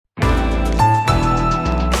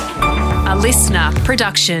listener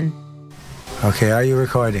production. Okay, are you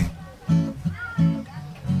recording?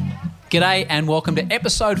 G'day and welcome to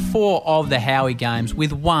episode 4 of the Howie Games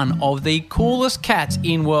with one of the coolest cats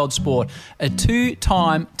in world sport, a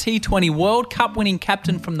 2-time T20 World Cup winning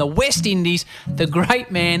captain from the West Indies, the great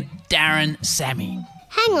man Darren Sammy.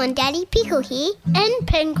 Hang on, Daddy, Pickle here. And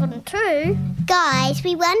Penguin too. Guys,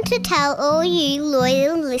 we want to tell all you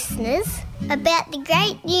loyal listeners about the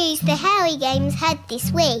great news the Howie Games had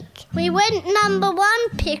this week. We went number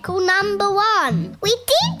 1, Pickle, number 1. We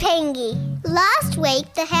did, Pengy. Last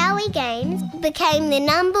week, the Howie Games became the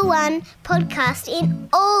number 1 podcast in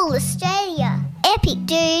all Australia. Epic,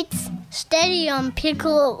 dudes. Steady on,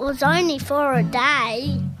 Pickle, it was only for a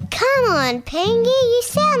day. Come on, Pengy, you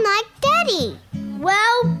sound like Daddy.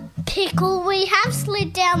 Well, Pickle, we have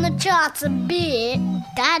slid down the charts a bit.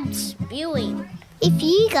 Dad's spewing. If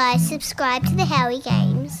you guys subscribe to the Howie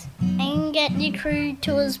Games and get your crew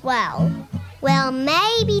to as well, well,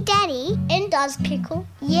 maybe Daddy. And does Pickle?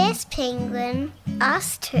 Yes, Penguin.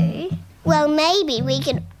 Us too. Well, maybe we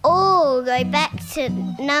can all go back to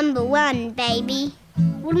number 1, baby.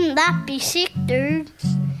 Wouldn't that be sick, dudes?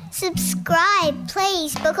 Subscribe,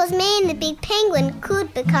 please, because me and the big penguin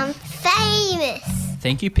could become famous.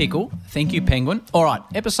 Thank you, Pickle. Thank you, Penguin. All right,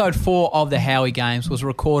 episode 4 of the Howie Games was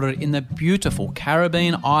recorded in the beautiful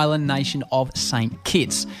Caribbean island nation of St.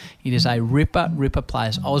 Kitts. It is a ripper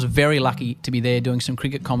place. I was very lucky to be there doing some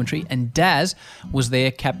cricket commentary, and Daz was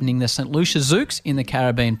there captaining the St. Lucia Zooks in the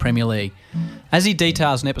Caribbean Premier League. As he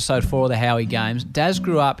details in episode 4 of the Howie Games, Daz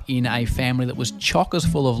grew up in a family that was chockers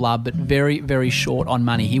full of love but very, very short on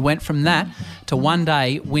money. He went from that to one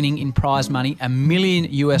day winning in prize money $1 million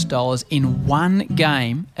in one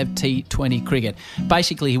game of T20 cricket.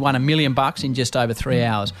 Basically, he won $1 million in just over 3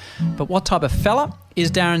 hours. But what type of fella is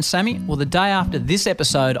Darren Sammy? Well, the day after this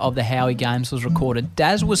episode of the Howie Games was recorded,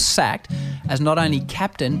 Daz was sacked as not only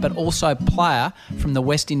captain but also player from the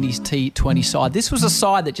West Indies T20 side. This was a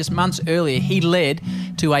side that just months earlier he led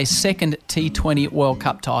to a second T20 World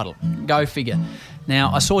Cup title. Go figure.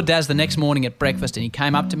 Now, I saw Daz the next morning at breakfast and he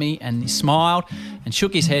came up to me and he smiled and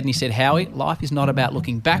shook his head and he said, "Howie, life is not about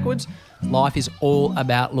looking backwards. Life is all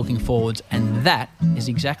about looking forwards." And that is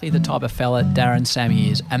exactly the type of fella Darren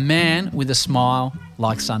Sammy is. A man with a smile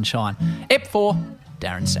like sunshine. Ep 4,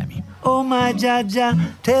 Darren Sammy. Oh my Jaja,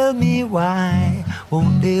 tell me why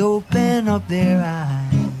won't they open up their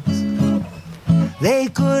eyes? They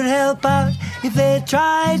could help out if they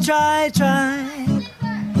try.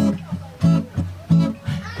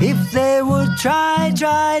 If they would try.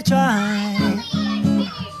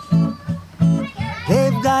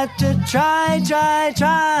 They've got to try.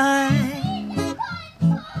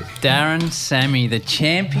 Darren Sammy, the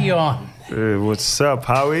champion. What's up,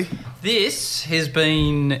 Howie? This has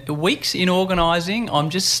been weeks in organising. I'm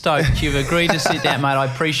just stoked you've agreed to sit down, mate. I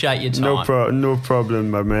appreciate your time. No problem,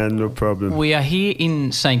 my man, no problem. We are here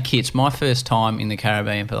in St. Kitts, my first time in the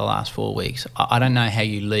Caribbean for the last 4 weeks. I don't know how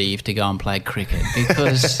you leave to go and play cricket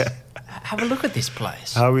because have a look at this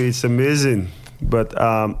place. Howie, it's amazing. But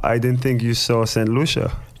I didn't think you saw St.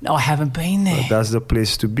 Lucia. No, I haven't been there. Well, that's the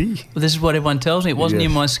place to be. Well, this is what everyone tells me. It wasn't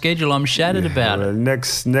in my schedule. I'm shattered about it.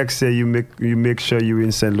 Next year you make sure you're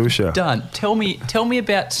in St. Lucia. Done. Tell me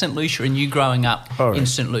about St. Lucia and you growing up in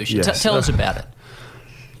St. Lucia. Yes. Tell us about it.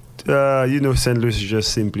 St. Lucia is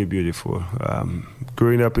just simply beautiful.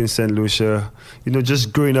 Growing up in St. Lucia,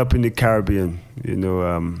 just growing up in the Caribbean,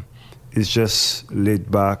 it's just laid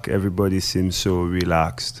back. Everybody seems so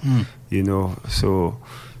relaxed, So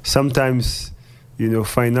sometimes,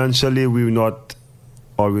 financially we're not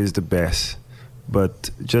always the best,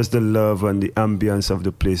 but just the love and the ambience of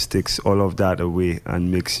the place takes all of that away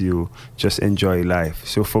and makes you just enjoy life.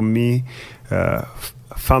 So for me,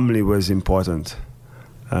 family was important.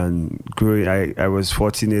 And growing, I was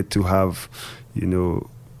fortunate to have, to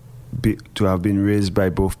have been raised by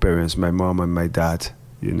both parents, my mom and my dad,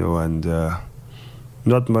 and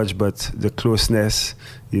not much, but the closeness,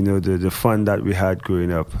 the fun that we had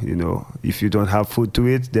growing up. If you don't have food to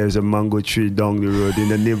eat, there's a mango tree down the road in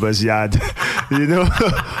the neighbor's yard,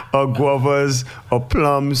 or guavas, or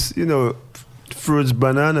plums, fruits,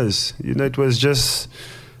 bananas. It was just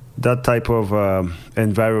that type of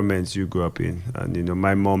environment you grew up in. And,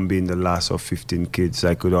 my mom being the last of 15 kids,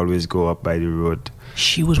 I could always go up by the road.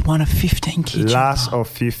 She was one of 15 kids? Last of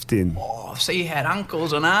 15. Oh, so you had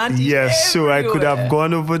uncles and aunties Yes, so I could have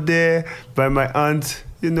gone over there by my aunt,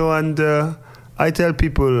 and I tell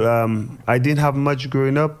people I didn't have much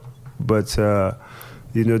growing up, but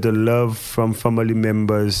the love from family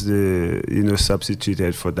members,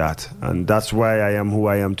 substituted for that. And that's why I am who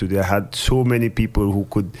I am today. I had so many people who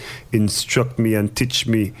could instruct me and teach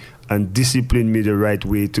me and disciplined me the right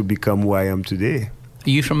way to become who I am today. Are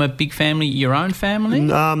you from a big family, your own family?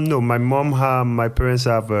 No, my parents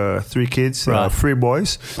have 3 kids, Right. 3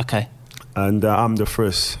 boys. Okay. And I'm the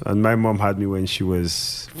first. And my mom had me when she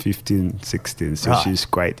was 15, 16, so Right. she's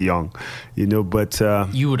quite young, but...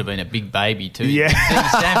 You would have been a big baby too. Yeah.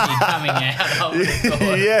 Sammy coming out. I would have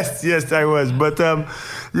thought. yes, I was. But,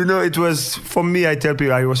 it was, for me, I tell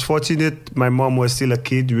people, I was fortunate. My mom was still a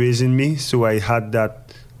kid raising me, so I had that,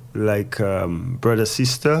 brother,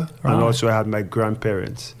 sister, Right. and also I had my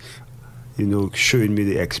grandparents, showing me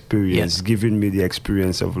the experience, giving me the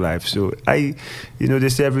experience of life. So they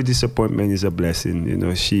say every disappointment is a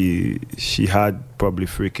blessing. She had probably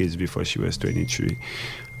 3 kids before she was 23.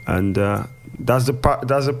 And that's the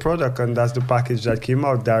product, and that's the package that came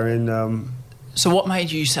out, Darren. So what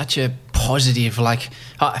made you such a positive,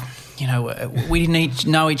 we didn't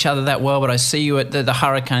know each other that well, but I see you at the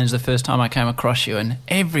Hurricanes the first time I came across you, and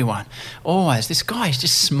everyone always, this guy is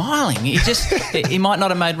just smiling. He might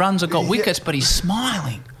not have made runs or got wickets, but he's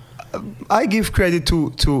smiling. I give credit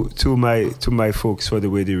to my folks for the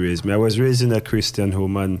way they raised me. I was raised in a Christian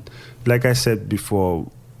home, and like I said before,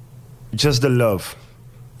 just the love,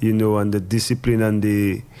 and the discipline and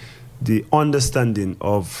the understanding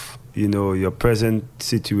of, your present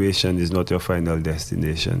situation is not your final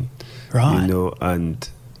destination. Right. And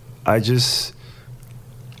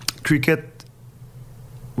cricket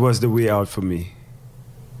was the way out for me.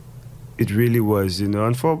 It really was, and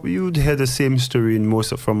you'd hear the same story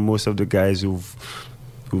from most of the guys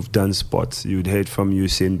who've done sports. You'd hear it from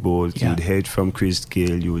Usain Bolt, you'd hear it from Chris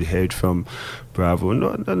Gayle, you would hear it from Bravo.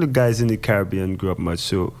 None of the guys in the Caribbean grew up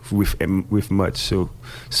with much. So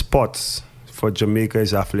sports for Jamaica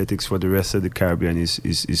is athletics, for the rest of the Caribbean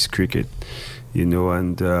is cricket,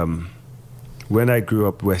 and when I grew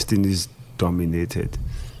up, West Indies dominated,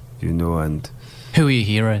 and... Who are your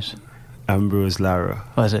heroes? Ambrose, Lara.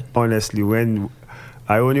 Was it? Honestly, when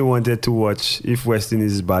I only wanted to watch, if West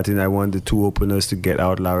Indies is batting, I want the 2 openers to get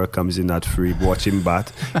out. Lara comes in at 3, watch him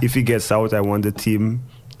bat. If he gets out, I want the team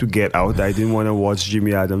to get out. I didn't want to watch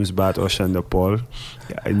Jimmy Adams bat or Shanda Paul.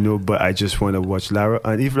 I know, but I just want to watch Lara.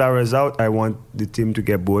 And if Lara's out, I want the team to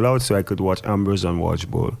get ball out so I could watch Ambrose and watch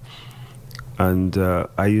ball. And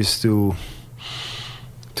I used to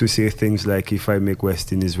say things like, if I make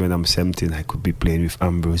West Indies when I'm 17, I could be playing with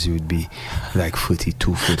Ambrose. He would be like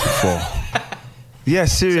 42, 44. Yeah,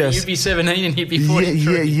 serious. So you'd be 17 and he'd be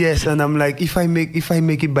 43. Yes. And I'm like, if I make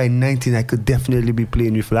it by 19, I could definitely be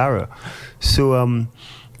playing with Lara. So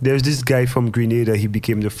there's this guy from Grenada. He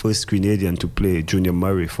became the first Grenadian to play, Junior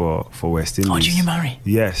Murray, for West Indies. Oh, Junior Murray.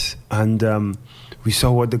 Yes. And we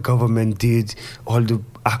saw what the government did, all the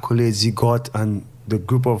accolades he got, and the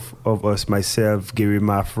group of us, myself, Gary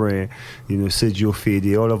Maffrey, Sergio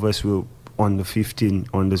Fede, all of us were on the 15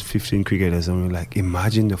 cricketers, and we're like,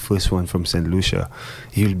 imagine the first one from St. Lucia.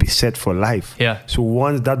 He'll be set for life. Yeah. So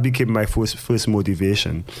once that became my first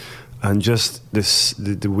motivation, and just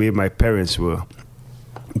the way my parents were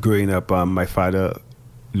growing up. My father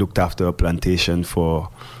looked after a plantation for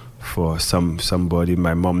somebody.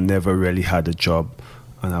 My mom never really had a job,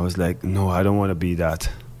 and I was like, no, I don't want to be that.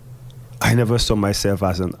 I never saw myself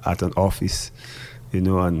at an office,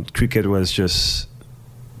 and cricket was just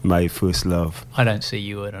my first love. I don't see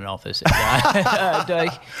you at an office. Can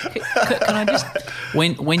I just,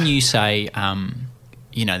 when you say,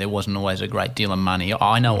 there wasn't always a great deal of money,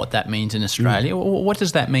 I know what that means in Australia. What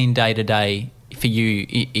does that mean day to day for you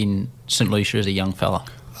in St. Lucia as a young fella?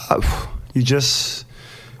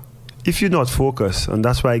 If you're not focused, and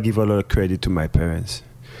that's why I give a lot of credit to my parents.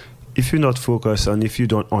 If you're not focused and if you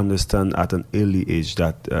don't understand at an early age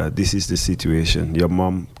that this is the situation, your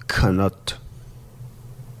mom cannot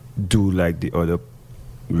do like the other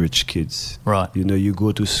rich kids. Right. You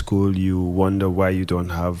go to school, you wonder why you don't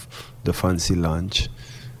have the fancy lunch,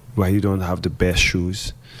 why you don't have the best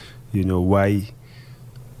shoes, why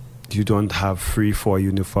you don't have 3-4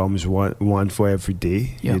 uniforms, one for every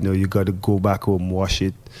day. Yep. You got to go back home, wash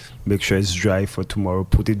it, make sure it's dry for tomorrow,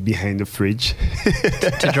 put it behind the fridge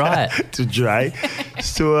to dry it. To dry.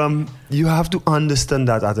 So you have to understand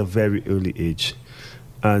that at a very early age,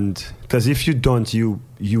 and because if you don't, you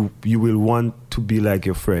will want to be like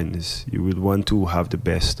your friends. You will want to have the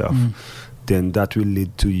best stuff. Then that will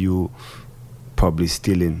lead to you probably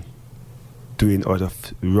stealing, doing other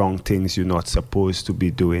wrong things you're not supposed to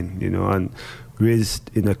be doing, and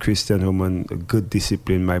raised in a Christian home and a good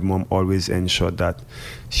discipline, my mom always ensured that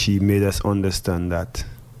she made us understand that,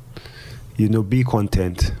 be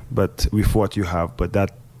content but with what you have, but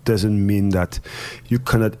that doesn't mean that you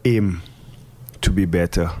cannot aim to be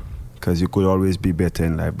better, because you could always be better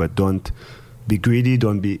in life, but don't be greedy,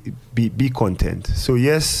 don't be content. So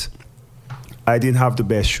yes, I didn't have the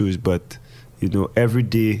best shoes, but every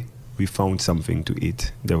day we found something to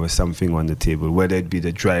eat. There was something on the table, whether it be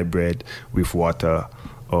the dry bread with water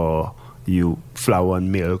or flour and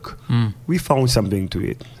milk. We found something to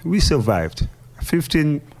eat. We survived.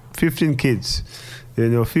 15 kids,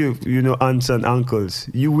 aunts and uncles.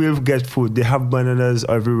 You will get food. They have bananas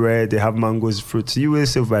everywhere. They have mangoes, fruits. You will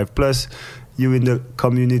survive. Plus, you're in the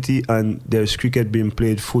community and there's cricket being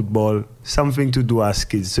played, football, something to do as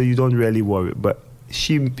kids. So you don't really worry. But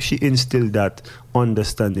she instilled that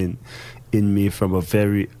understanding in me from a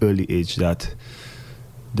very early age that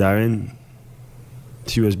Darren,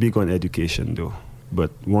 she was big on education though.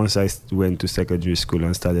 But once I went to secondary school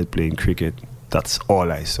and started playing cricket, that's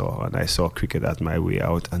all I saw. And I saw cricket at my way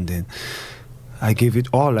out. And then I gave it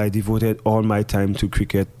all. I devoted all my time to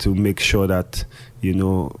cricket to make sure that,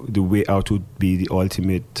 the way out would be the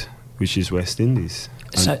ultimate, which is West Indies.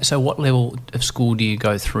 So what level of school do you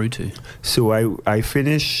go through to? So I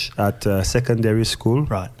finished at secondary school.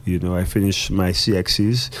 Right. I finished my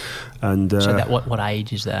CXCs. And so that what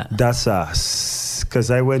age is that? That's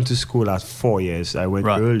because I went to school at 4 years. I went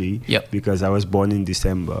early because I was born in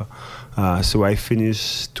December. So I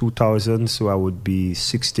finished 2000, so I would be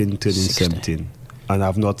 16, turning 17. And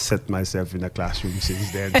I've not set myself in a classroom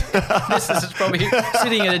since then. This is probably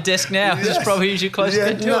sitting at a desk now. Yes. This is probably usually close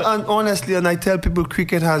to it. And honestly, and I tell people,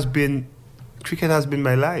 cricket has been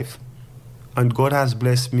my life, and God has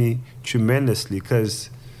blessed me tremendously. Because,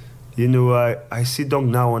 I sit down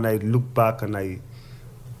now and I look back and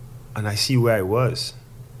I see where I was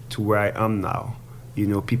to where I am now.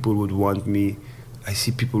 People would want me. I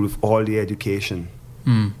see people with all the education,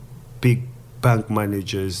 big bank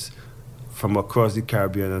managers from across the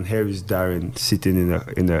Caribbean, and here is Darren sitting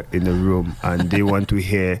in a room, and they want to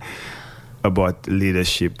hear about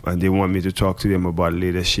leadership, and they want me to talk to them about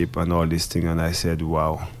leadership and all this thing. And I said,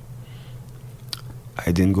 wow,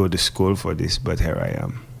 I didn't go to school for this, but here I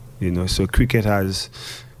am. So cricket has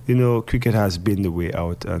been the way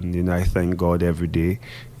out, and I thank God every day,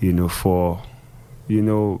 for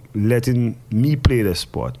letting me play the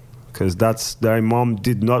sport. Because my mom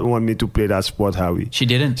did not want me to play that sport, Howie. She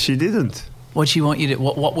didn't? She didn't. What did she want you to...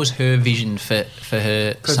 What was her vision for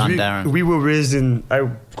her son, Darren? We were raised I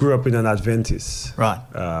grew up in an Adventist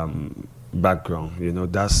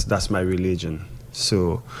background. That's my religion.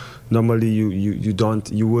 So normally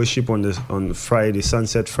you worship on Friday,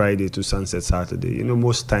 sunset Friday to sunset Saturday.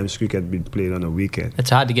 Most times cricket been played on a weekend. It's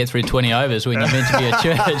hard to get through 20 overs when you're meant to be at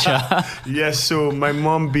church. Yes, so my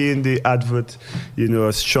mom being the advert,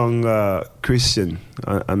 a strong Christian,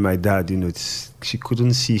 and my dad, she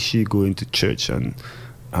couldn't see she going to church and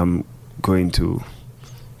I'm going to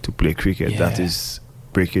play cricket. Yeah. That is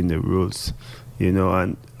breaking the rules,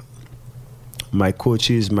 and my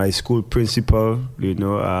coaches, my school principal,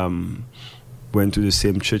 went to the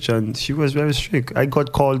same church, and she was very strict. I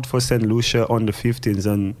got called for St. Lucia on the 15th,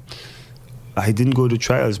 and I didn't go to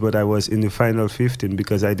trials, but I was in the final 15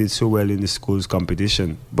 because I did so well in the school's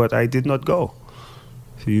competition. But I did not go.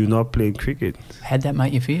 So you're not playing cricket. How'd that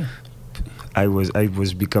make you feel? I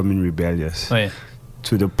was becoming rebellious. Oh, yeah.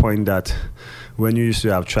 To the point that when you used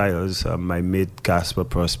to have trials, my mate Casper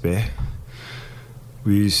Prosper, I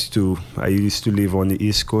used to live on the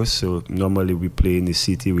East Coast, so normally we play in the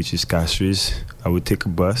city, which is Castries. I would take a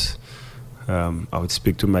bus. I would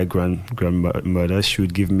speak to my grandmother. She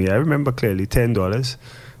would give me, I remember clearly, $10.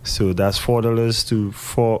 So that's $4 to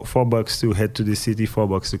 $4 to head to the city,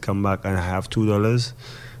 $4 to come back, and I have $2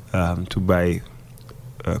 to buy.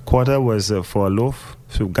 A quarter was for a loaf.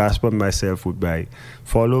 So Gaspar and myself would buy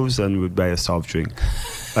 4 loaves and would buy a soft drink.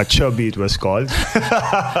 A chubby, it was called.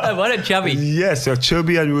 What a chubby. Yes, a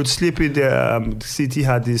chubby, and we would sleep in the city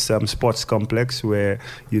had this sports complex where,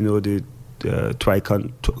 the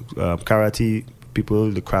karate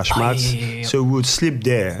people, the crash mats. Yeah. So we would sleep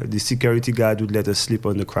there. The security guard would let us sleep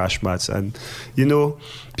on the crash mats. And,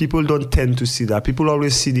 people don't tend to see that. People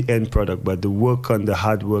always see the end product, but the work and the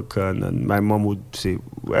hard work. And my mom would say,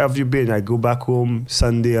 where have you been? I go back home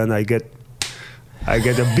Sunday and I get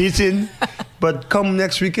a beating. But come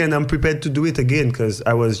next weekend, I'm prepared to do it again because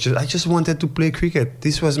I just wanted to play cricket.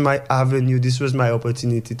 This was my avenue. This was my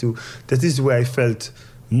opportunity that is where I felt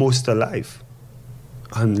most alive.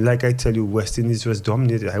 And like I tell you, West Indies was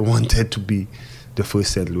dominated. I wanted to be the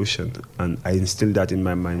first St. Lucian. And I instilled that in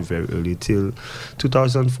my mind very early. Till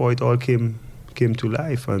 2004, it all came to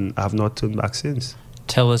life. And I have not turned back since.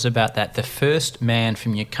 Tell us about that. The first man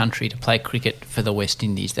from your country to play cricket for the West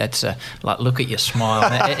Indies. That's like, look at your smile.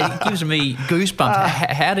 It gives me goosebumps.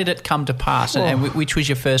 How did it come to pass? And which was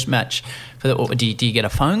your first match? Do you get a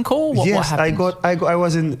phone call? What happened? I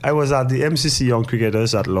was at the MCC Young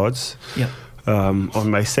Cricketers at Lords. Yep.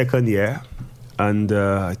 On my second year, and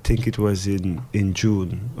I think it was in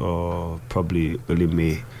June or probably early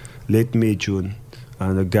May, late May, June.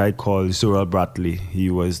 And a guy called Zoral Bradley, he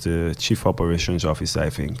was the Chief Operations Officer, I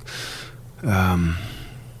think,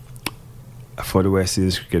 for the West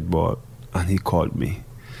Indies Cricket Board, and he called me.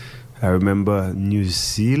 I remember New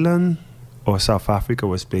Zealand or South Africa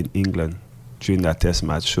was playing England during that test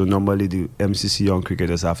match. So normally the MCC Young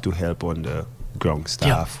Cricketers have to help on the ground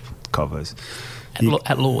staff covers.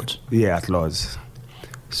 At Lords? Yeah, at Lords.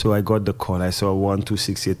 So I got the call. I saw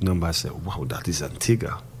 1268 number. I said, wow, that is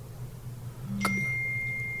Antigua.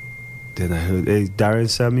 Then I heard, hey, Darren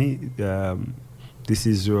Sammy, this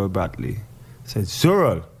is Zoral Bradley. I said,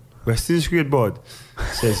 Zoral, West Indies Cricket Board?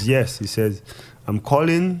 He says, yes. He says, I'm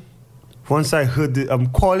calling. Once I heard it, I'm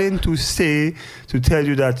calling to tell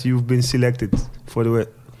you that you've been selected for the West.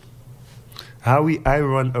 I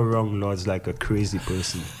run around Lords like a crazy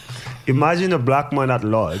person. Imagine a black man at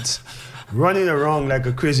Lords running around like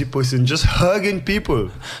a crazy person, just hugging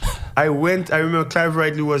people. I remember Clive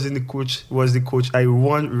Ridley was the coach. I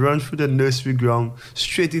run through the nursery ground,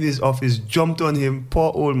 straight in his office, jumped on him,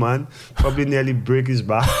 poor old man, probably nearly break his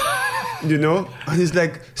back, And he's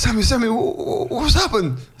like, Sammy, what's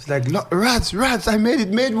happened? It's like, rats, I made it.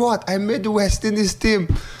 Made what? I made the West Indies team.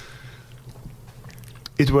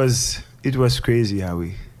 It was crazy,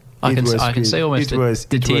 Howie. I can see almost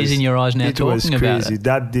the tears in your eyes now talking about it. It was crazy.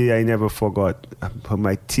 That day I never forgot.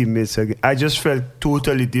 My teammates, I just felt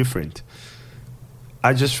totally different.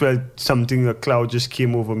 I just felt a cloud just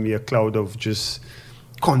came over me, a cloud of just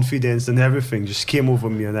confidence and everything just came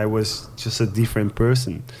over me, and I was just a different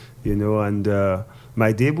person, and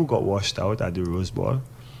my debut got washed out at the Rose Bowl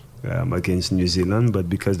against New Zealand, but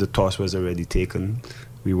because the toss was already taken,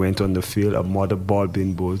 we went on the field, a mother ball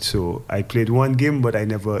being bowled. So I played one game, but I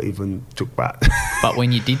never even took part. But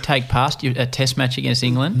when you did take part, a test match against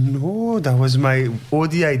England? No, that was my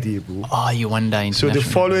ODI debut. Oh, you one day international. So the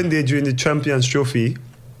following day during the Champions Trophy,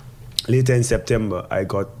 later in September, I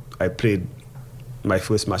played my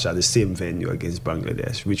first match at the same venue against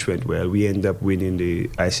Bangladesh, which went well. We ended up winning the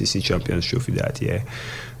ICC Champions Trophy that year.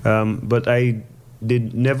 But they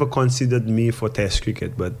never considered me for Test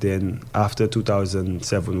cricket, but then after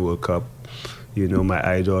 2007 World Cup, my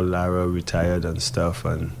idol Lara retired and stuff,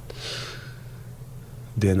 and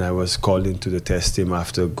then I was called into the Test team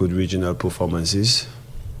after good regional performances.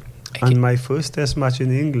 And my first Test match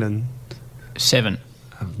in England. 7.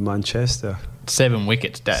 Manchester. 7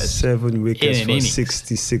 wickets, Dad. 7 wickets for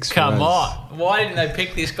 66 Come runs. on. Why didn't they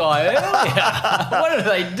pick this guy earlier? What are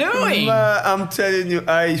they doing? I'm telling you,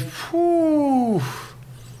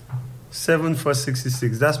 7 for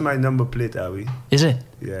 66. That's my number plate, Awi. Is it?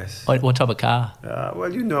 Yes. What type of car?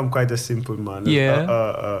 Well, I'm quite a simple man.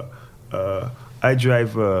 Yeah. I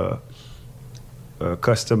drive a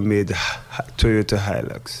custom-made Toyota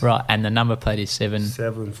Hilux. Right, and the number plate is 7.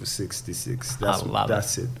 7 for 66.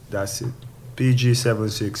 That's it. PG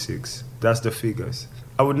 766. That's the figures.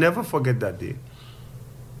 I would never forget that day.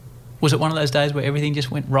 Was it one of those days where everything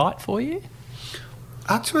just went right for you?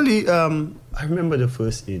 Actually, I remember the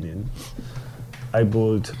first inning. I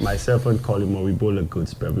bowled, myself and Collymore, we bowled a good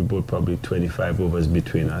spell. We bowled probably 25 overs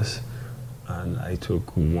between us. And I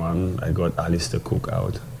took one. I got Alistair Cook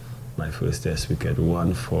out. My first Test wicket,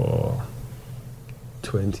 1 for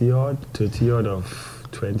 20-odd, 30-odd of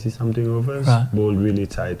 20-something overs. Right. Bowled really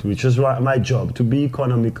tight, which was my job, to be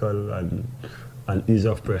economical and ease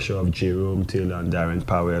off pressure of Jerome Taylor and Darren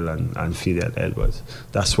Powell and Fidel Edwards.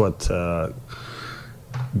 That's what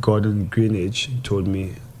Gordon Greenidge told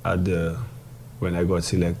me when I got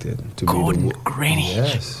selected. Gordon Greenidge?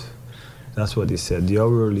 Yes. That's what he said. Your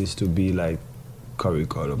role is to be like Curry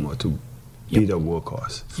Collymore, to be the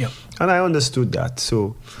workhorse. Yep. And I understood that.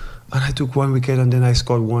 So, and I took 1 wicket and then I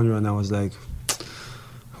scored 1 run. I was like,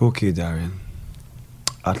 okay, Darren,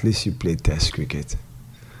 at least you played Test cricket.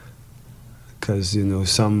 Because,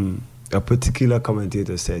 a particular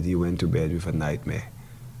commentator said he went to bed with a nightmare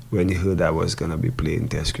when he heard I was going to be playing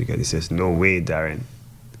Test cricket. He says, no way, Darren,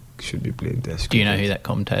 you should be playing Test cricket. Do you know who that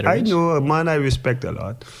commentator is? I know, a man I respect a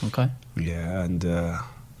lot. Okay. Yeah, and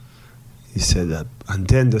he said that. And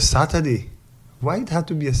then the Saturday, why it had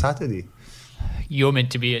to be a Saturday? You're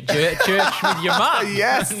meant to be at church with your mum.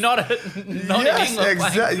 Yes. Not in England.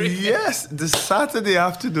 Exactly. Yes, the Saturday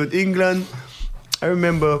afternoon, England I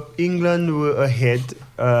remember England were ahead,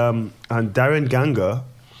 and Darren Ganger,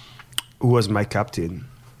 who was my captain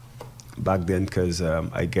back then, because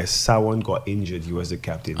I guess Sawan got injured. He was the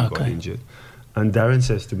captain, got injured. And Darren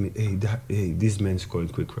says to me, hey, this man's scoring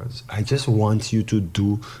quick runs. I just want you to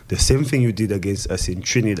do the same thing you did against us in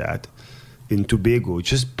Trinidad, in Tobago.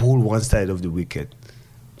 Just pull one side of the wicket.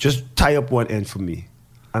 Just tie up one end for me.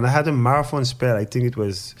 And I had a marathon spell. I think it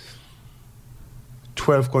was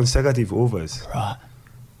 12 consecutive overs. Right.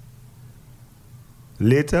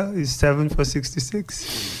 Later, it's 7 for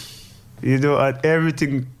 66. You know, and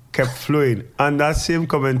everything kept flowing. And that same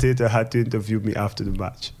commentator had to interview me after the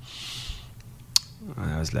match.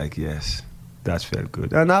 And I was like, yes, that felt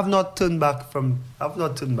good. And I've not turned back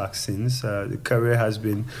since. The career has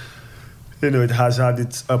been, it has had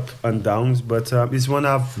its ups and downs, but it's one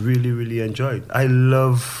I've really, really enjoyed.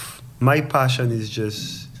 My passion is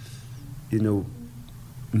just,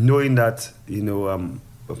 knowing that,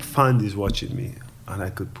 a fan is watching me and I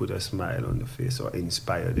could put a smile on the face or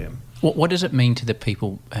inspire them. What does it mean to the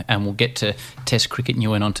people, and we'll get to Test cricket, and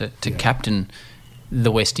you went on to captain the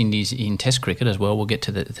West Indies in Test cricket as well. We'll get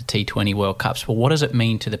to the T20 World Cups. But what does it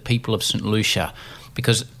mean to the people of St Lucia?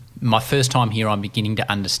 Because my first time here, I'm beginning to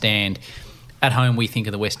understand. At home, we think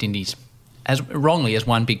of the West Indies as wrongly as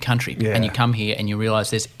one big country. Yeah. And you come here and you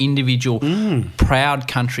realise there's individual proud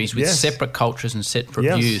countries with separate cultures and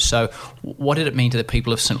separate views. So what did it mean to the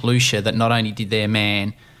people of St Lucia that not only did their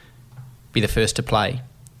man be the first to play,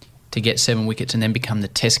 to get 7 wickets and then become the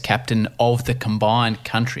Test captain of the combined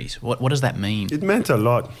countries? What does that mean? It meant a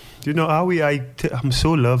lot. I'm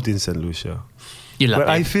so loved in St Lucia. You love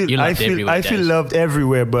I feel loved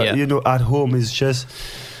everywhere, but at home it's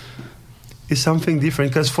something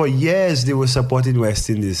different, because for years they were supporting West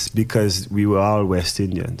Indies because we were all West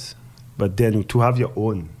Indians. But then to have your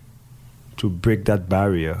own, to break that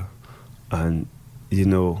barrier and,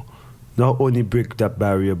 not only break that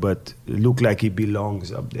barrier, but look like he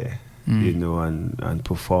belongs up there, and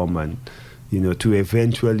perform and, to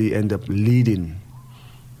eventually end up leading,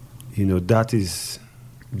 that is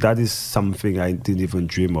something I didn't even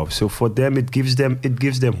dream of. So for them, it gives them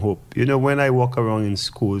hope. When I walk around in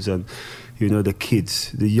schools and, the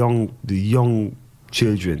kids, the young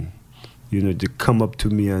children, they come up to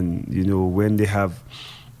me and, when they have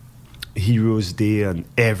Heroes Day and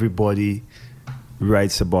everybody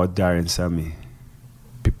writes about Darren Sammy.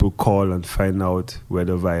 People call and find out,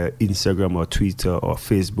 whether via Instagram or Twitter or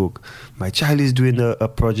Facebook, my child is doing a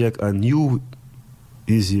project and you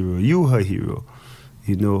his hero, you her hero,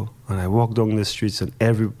 And I walk down the streets and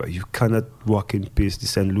everybody, you cannot walk in peace. The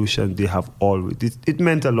St. Lucian, they have always, it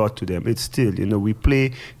meant a lot to them. It's still, we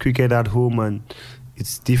play cricket at home and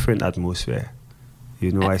it's different atmosphere.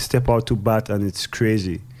 I step out to bat and it's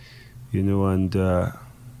crazy, and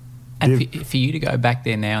for you to go back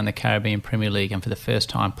there now in the Caribbean Premier League and for the first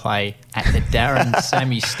time play at the Darren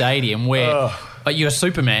Sammy Stadium where you're a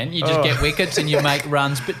Superman, you just get wickets and you make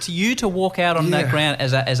runs, but to you to walk out on that ground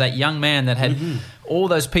as a young man that had all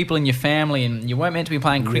those people in your family and you weren't meant to be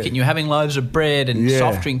playing cricket and you're having loaves of bread and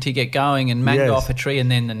soft drink to get going and mango off a tree, and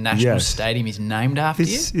then the National Stadium is named after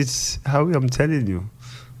you? It's how I'm telling you.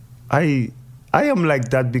 I am like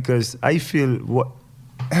that because I feel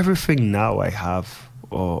everything now I have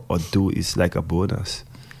or do is like a bonus.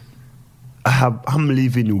 I'm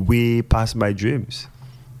living way past my dreams.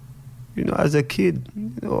 As a kid,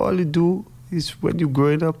 all you do is when you're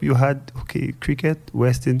growing up, you had, cricket,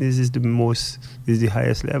 West Indies is the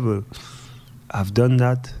highest level. I've done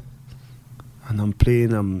that, and I'm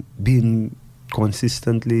playing, I'm being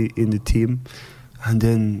consistently in the team, and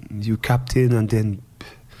then you captain, and then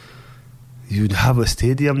you'd have a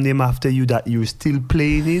stadium named after you that you're still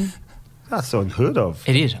playing in. That's unheard of.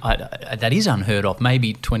 It is. That is unheard of,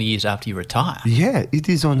 maybe 20 years after you retire. Yeah, it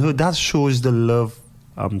is unheard. That shows the love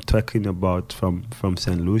I'm talking about from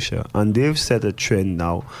St. Lucia. And they've set a trend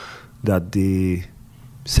now that they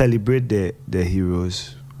celebrate their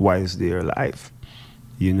heroes whilst they're alive,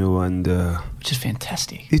 and... which is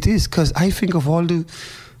fantastic. It is, because I think of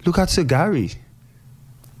look at Sir Gary.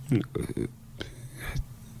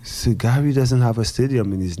 Sir Gary doesn't have a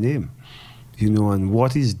stadium in his name, and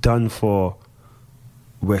what he's done for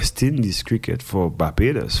West Indies cricket, for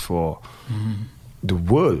Barbados, for the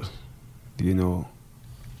world,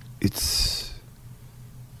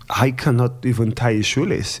 I cannot even tie his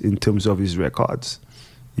shoelace in terms of his records,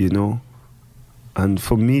 And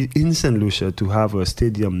for me, in St. Lucia, to have a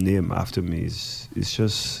stadium named after me is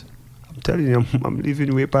just I'm telling you, I'm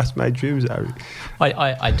living way past my dreams, Harry.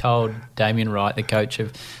 I told Damien Wright, the coach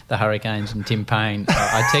of the Hurricanes, and Tim Payne,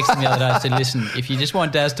 I texted him the other day, I said, listen, if you just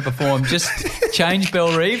want Daz to perform, just change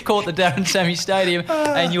Bellerive, call it the Darren Sammy Stadium,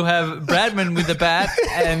 and you'll have Bradman with the bat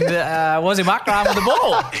and Wazim Akram with the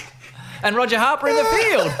ball. And Roger Harper in the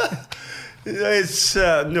field. It's,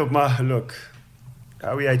 look,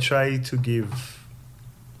 Harry, I try to give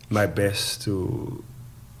my best to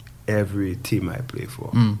every team I play for,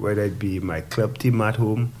 whether it be my club team at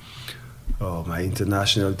home or my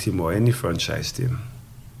international team or any franchise team.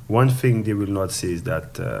 One thing they will not say is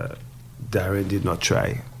that Darren did not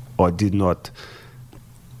try or did not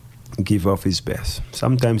give off his best.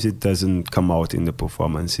 Sometimes it doesn't come out in the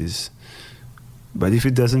performances. But if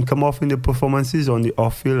it doesn't come off in the performances on the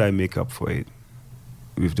off field, I make up for it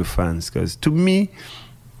with the fans. Because to me,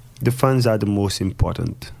 the fans are the most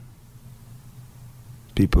important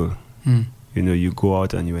people. You know, you go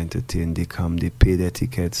out and you entertain, they come, they pay their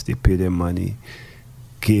tickets, they pay their money,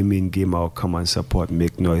 game in, game out, come and support,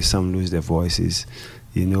 make noise, some lose their voices,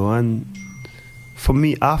 you know. And for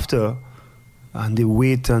me, after, and they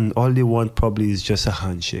wait and all they want probably is just a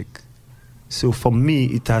handshake. So for me,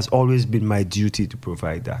 it has always been my duty to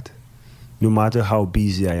provide that, no matter how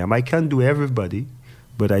busy I am. I can't do everybody,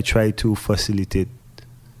 but I try to facilitate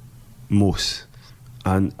most.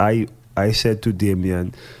 And I said to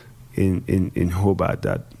Damien in Hobart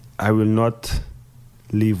that I will not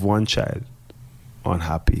leave one child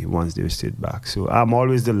unhappy once they sit back. So I'm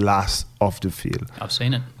always the last off the field. I've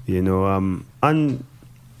seen it. You know, and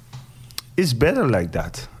it's better like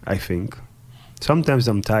that, I think. Sometimes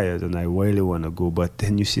I'm tired and I really want to go, but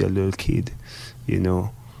then you see a little kid, you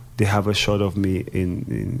know, they have a shot of me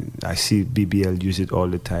I see BBL use it all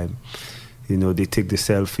the time. You know, they take the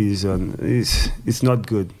selfies and it's not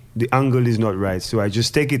good. The angle is not right. So I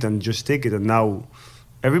just take it and now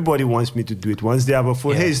everybody wants me to do it. Once they have a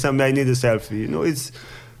phone, hey, Sammy, I need a selfie. You know, it's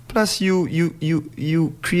plus you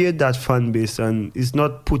create that fan base and it's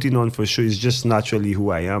not putting on for show. It's just naturally who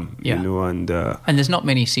I am. Yeah. You know, and there's not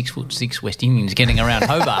many 6'6" West Indians getting around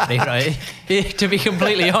Hobart, right? To be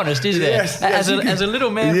completely honest, is there? Yes, as a little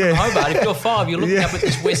man from Hobart, if you're 5, you're looking up at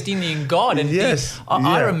this West Indian god. And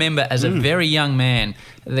I remember as a very young man,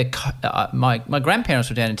 my grandparents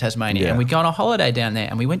were down in Tasmania and we'd go on a holiday down there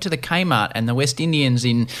and we went to the Kmart and the West Indians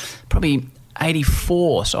in probably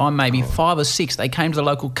 84, so I'm maybe 5 or 6. They came to the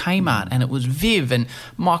local Kmart and it was Viv and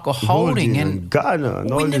Michael Holding and Ghana.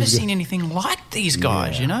 We've never seen anything like these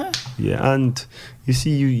guys, you know? Yeah, and you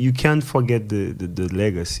see, you can't forget the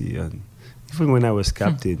legacy. And even when I was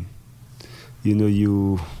captain, you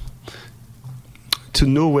know, to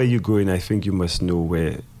know where you're going, I think you must know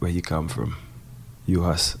where you come from. You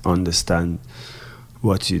must understand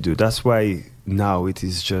what you do. That's why now it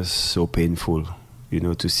is just so painful, you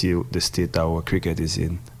know, to see the state our cricket is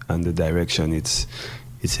in and the direction it's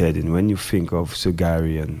heading. When you think of Sir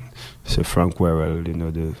Gary and Sir Frank Worrell, you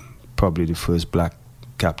know, probably the first black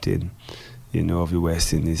captain, you know, of the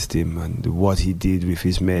West Indies team, and what he did with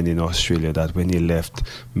his men in Australia, that when he left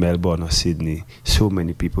Melbourne or Sydney, so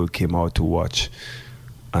many people came out to watch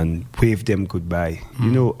and wave them goodbye. You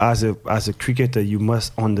know, as a cricketer, you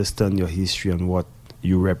must understand your history and what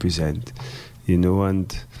you represent, you know,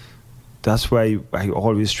 and that's why I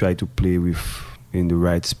always try to play in the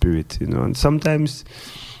right spirit, you know, and sometimes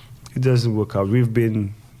it doesn't work out.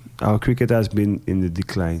 Our cricket has been in the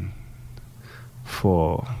decline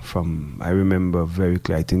I remember very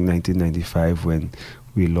clearly, I think 1995 when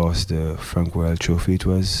we lost the Frank Worrell Trophy. It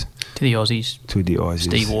was to the Aussies.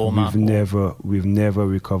 Steve Warmer. We've never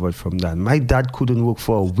recovered from that. My dad couldn't work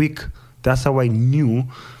for a week. That's how I knew.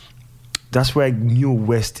 That's why I knew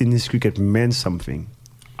West Indies cricket meant something.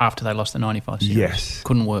 After they lost the 95 series. Yes.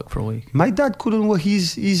 Couldn't work for a week. My dad couldn't work.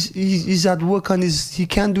 He's at work and he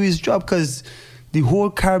can't do his job because the whole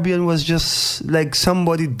Caribbean was just like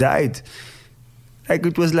somebody died. Like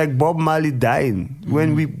it was like Bob Marley dying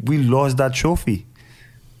when we lost that trophy.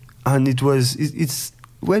 And it's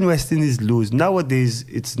when West Indies lose, nowadays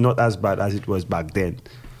it's not as bad as it was back then.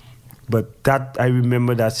 But that, I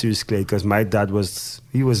remember that series clearly because my dad was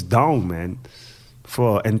down, man.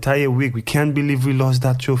 For an entire week, we can't believe we lost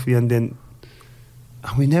that trophy, and then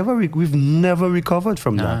we've never recovered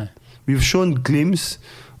from that. We've shown glimpses,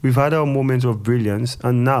 we've had our moments of brilliance,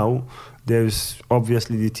 and now there's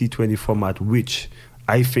obviously the T20 format, which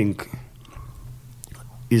I think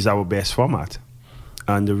is our best format,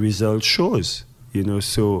 and the result shows. You know,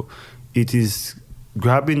 so it is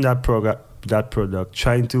grabbing that product,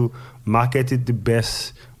 trying to market it the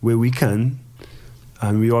best way we can.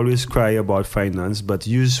 And we always cry about finance, but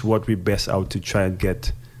use what we best out to try and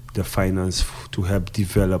get the finance to help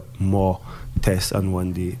develop more test and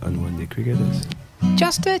one day cricketers.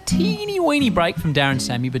 Just a teeny weeny break from Darren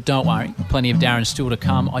Sammy, but don't worry, plenty of Darren still to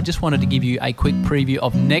come. I just wanted to give you a quick preview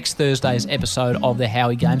of next Thursday's episode of the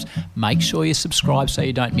Howie Games. Make sure you subscribe so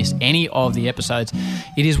you don't miss any of the episodes.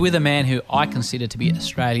 It is with a man who I consider to be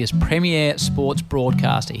Australia's premier sports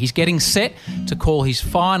broadcaster. He's getting set to call his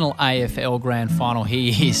final AFL Grand Final.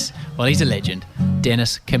 He's a legend,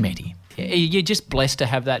 Dennis Cometti. You're just blessed to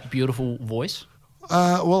have that beautiful voice.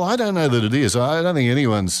 Well, I don't know that it is. I don't think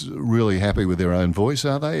anyone's really happy with their own voice,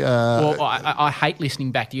 are they? Well, I hate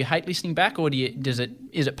listening back. Do you hate listening back, or is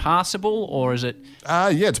it passable, or is it?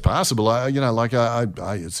 Yeah, it's passable.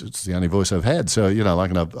 It's the only voice I've had. So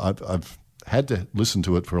and I've had to listen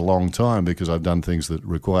to it for a long time because I've done things that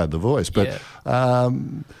required the voice. But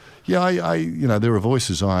there are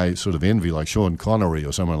voices I sort of envy, like Sean Connery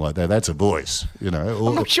or someone like that. That's a voice,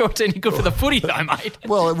 I'm not sure it's any good for the footy, though, mate.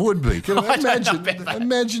 Well, it would be.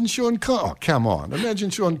 Imagine Sean Connery. Oh, come on.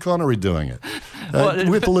 Imagine Sean Connery doing it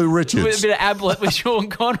with Lou Richards. With a bit of Ablett with Sean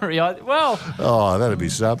Connery. Oh, that'd be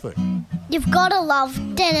something. You've got to love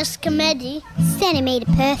Dennis Cometti. Centimetre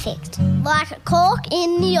perfect. Like a cork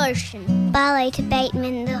in the ocean. Barlow to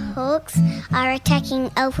Bateman, the Hawks are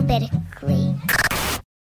attacking alphabetically.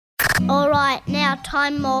 All right, now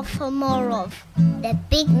time for more of the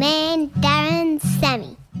big man, Darren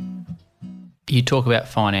Sammy. You talk about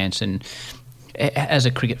finance, and as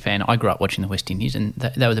a cricket fan, I grew up watching the West Indies, and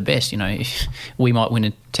they were the best. We might win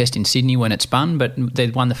a test in Sydney when it spun, but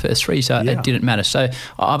they'd won the first three, so it didn't matter. So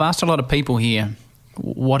I've asked a lot of people here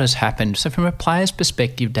what has happened. So from a player's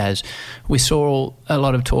perspective, Daz, we saw a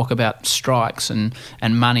lot of talk about strikes and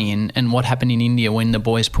money and what happened in India when the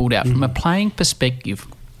boys pulled out. From a playing perspective,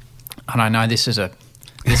 and I know this is a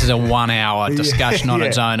 1 hour discussion on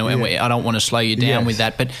its own, and I don't want to slow you down with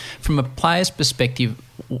that. But from a player's perspective,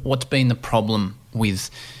 what's been the problem with?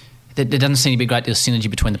 There doesn't seem to be a great deal of synergy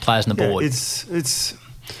between the players and the board. It's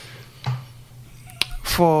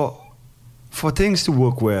for things to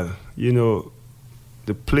work well. The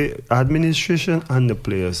administration and the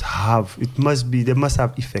players they must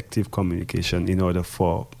have effective communication in order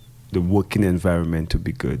for the working environment to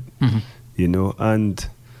be good. And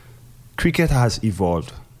cricket has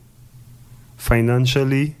evolved.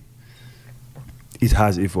 Financially, it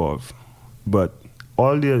has evolved. But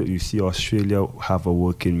you see Australia have a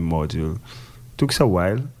working model. Took a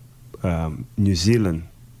while. New Zealand,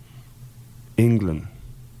 England.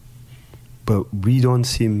 But we don't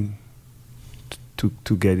seem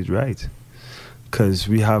to get it right. Because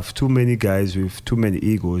we have too many guys with too many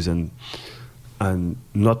egos and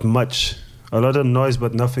not much. A lot of noise,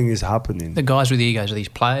 but nothing is happening. The guys with the egos, are these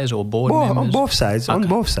players or board members? On both sides. Okay. On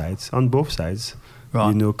both sides.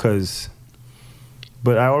 Right.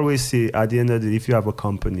 But I always say, at the end of the day, if you have a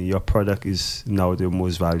company, your product is now the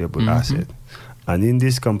most valuable asset. And in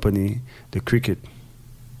this company, the cricket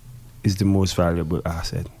is the most valuable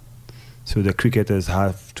asset. So the cricketers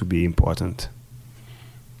have to be important.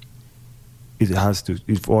 It has to.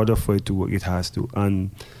 In order for it to work, it has to.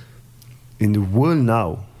 And in the world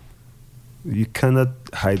now, you cannot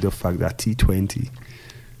hide the fact that T20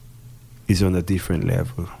 is on a different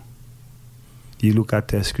level. You look at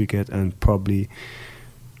Test cricket and probably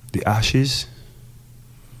the Ashes,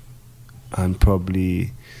 and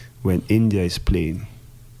probably when India is playing.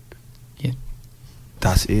 Yeah.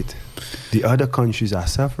 That's it. The other countries are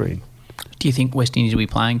suffering. Do you think West Indies will be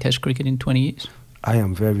playing Test cricket in 20 years? I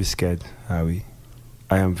am very scared, Howie.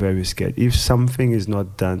 I am very scared. If something is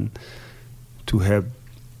not done to help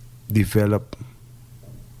develop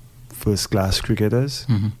first-class cricketers,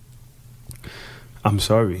 I'm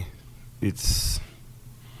sorry.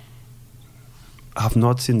 I've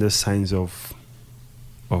not seen the signs of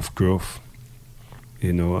growth,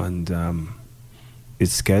 and it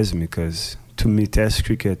scares me because to me, Test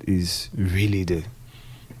cricket is really the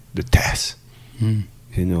test.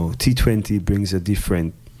 T20 brings a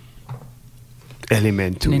different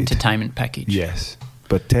element to it. An entertainment package. Yes,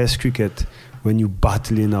 but Test cricket, when you're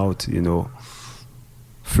battling out,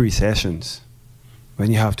 3 sessions,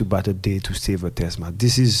 when you have to bat a day to save a test match,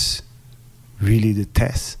 this is really the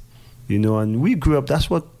test, and we grew up, that's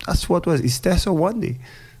what was, it's test or one day.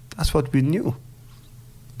 That's what we knew.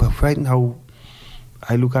 But right now,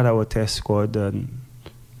 I look at our test squad, and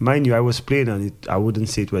mind you, I was playing on it, I wouldn't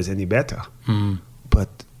say it was any better.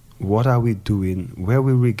 But what are we doing? Where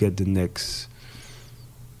will we get the next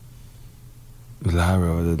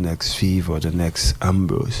Lara or the next Viv or the next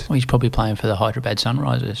Ambrose? Well, he's probably playing for the Hyderabad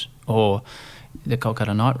Sunrisers or the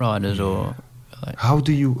Kolkata Knight Riders, or how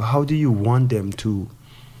do you want them to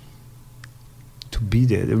be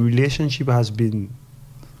there? The relationship has been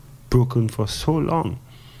broken for so long.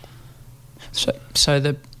 So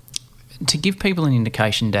to give people an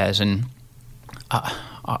indication, Daz, and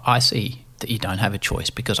I see that you don't have a choice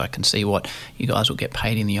because I can see what you guys will get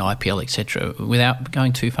paid in the IPL, etc. Without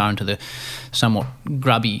going too far into the somewhat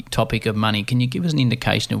grubby topic of money, can you give us an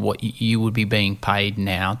indication of what you would be being paid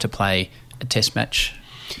now to play a test match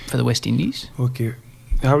for the West Indies? Okay.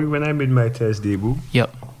 Harry, when I made my test debut,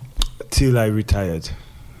 Yep. till I retired,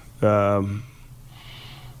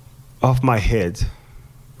 off my head,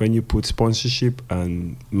 when you put sponsorship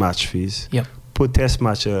and match fees, Yep. per test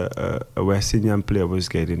match, a West Indian player was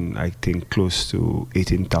getting, I think, close to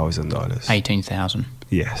 $18,000. 18,000.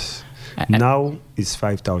 Yes. Now it's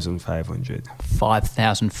 5,500.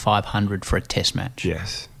 5,500 for a test match.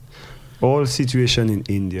 Yes. All situation in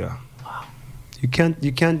India. Wow. You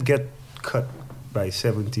can't get cut by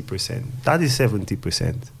 70%. That is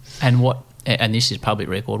 70%. And what? And this is public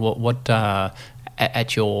record. What?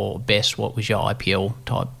 At your best, what was your IPL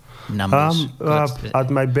type numbers?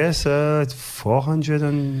 At my best,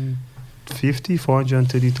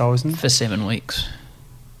 430,000 for 7 weeks.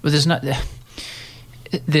 But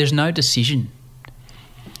there's no decision.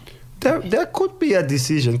 There could be a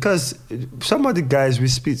decision because some of the guys we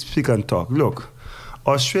speak and talk. Look,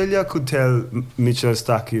 Australia could tell Mitchell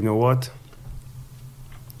Stark, you know what?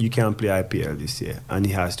 You can't play IPL this year, and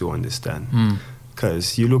he has to understand.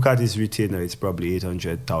 Because you look at his retainer, it's probably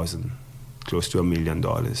 800,000, close to $1 million.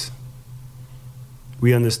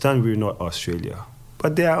 We understand we're not Australia,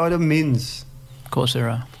 but there are other means. Of course there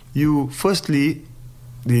are. Firstly,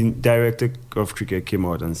 the director of cricket came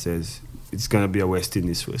out and says it's going to be a West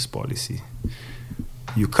Indies first policy.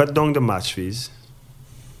 You cut down the match fees,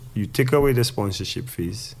 you take away the sponsorship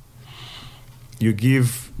fees, you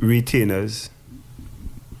give retainers.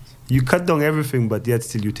 You cut down everything, but yet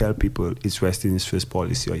still you tell people it's West Indies first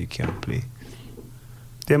policy or you can't play.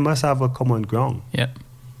 They must have a common ground. Yep.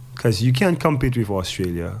 Because you can't compete with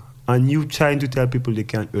Australia and you trying to tell people they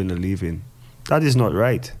can't earn a living. That is not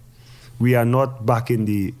right. We are not back in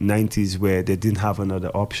the 90s where they didn't have another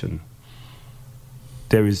option.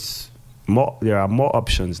 There are more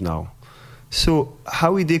options now. So I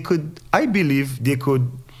believe they could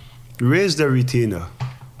raise the retainer.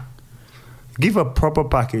 Give a proper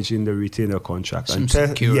package in the retainer contract. Some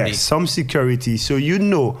security. Yes, some security. So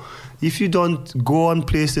if you don't go and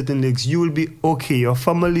play certain leagues, you will be okay. Your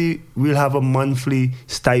family will have a monthly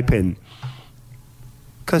stipend.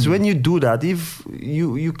 Because when you do that, if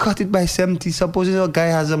you cut it by 70, suppose a guy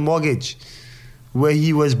has a mortgage where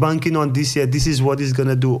he was banking on this year, this is what he's going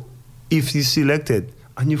to do if he's selected,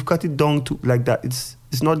 and you've cut it down to like that, it's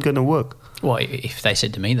not going to work. Well, if they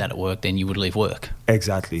said to me that at work, then you would leave work.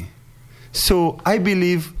 Exactly. So I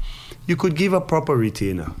believe you could give a proper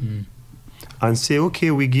retainer and say, okay,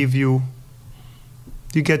 we give you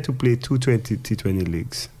get to play 220 T20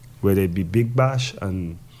 leagues, whether it be Big Bash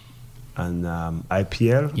and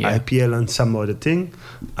IPL, IPL and some other thing,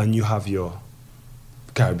 and you have your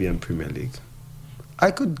Caribbean Premier League.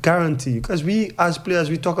 I could guarantee you, because we as players,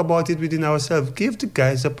 we talk about it within ourselves, give the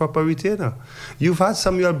guys a proper retainer. You've had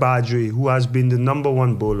Samuel Badri, who has been the number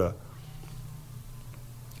one bowler.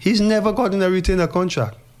 He's never gotten a retainer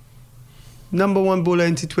contract. Number one bowler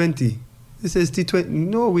in T20. It says T20.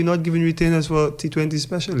 No, we're not giving retainers for T20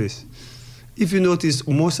 specialists. If you notice,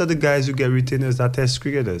 most of the guys who get retainers are test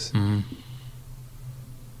cricketers.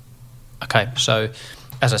 Okay, so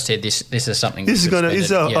as I said, this is something. This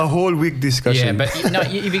is a whole week discussion. Yeah,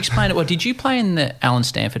 but you've explained it well. Did you play in the Alan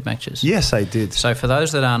Stanford matches? Yes, I did. So for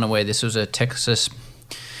those that aren't aware, this was a Texas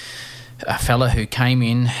fella who came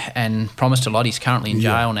in and promised a lot. He's currently in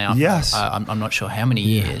jail now. Yes. I'm not sure how many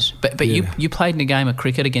years. But you played in a game of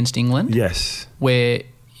cricket against England. Yes. Where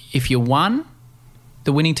if you won,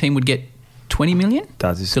 the winning team would get 20 million.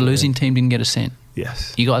 That is the losing team didn't get a cent.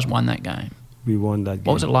 Yes. You guys won that game. We won that game.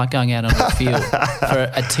 What was it like going out on the field for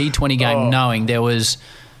a T20 game knowing there was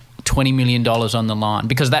 $20 million on the line?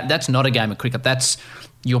 Because that's not a game of cricket. That's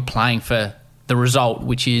you're playing for the result,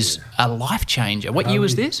 which is a life changer. What year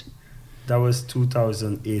was this? That was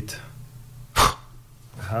 2008.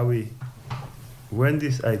 When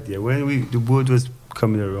the board was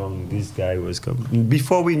coming around, this guy was coming.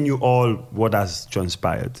 Before we knew all what has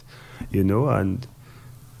transpired, and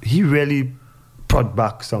he really brought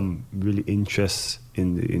back some really interest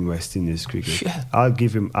in West Indies cricket. Yeah. I'll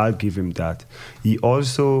give him that. He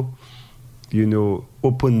also,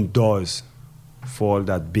 opened doors for all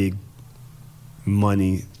that big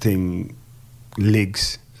money thing,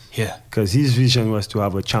 leagues. Yeah. Because his vision was to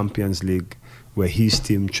have a Champions League where his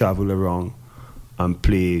team travel around and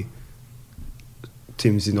play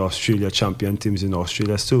teams in Australia, champion teams in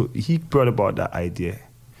Australia. So he brought about that idea.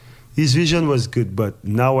 his vision was good, but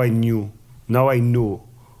now I know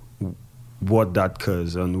what that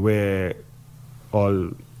caused and where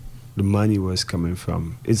all the money was coming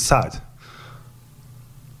from. It's sad.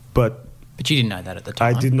 But you didn't know that at the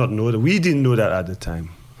time. I did not know that. We didn't know that at the time.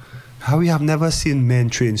 How we have never seen men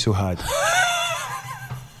train so hard.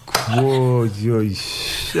 Whoa,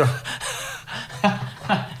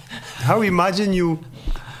 how imagine you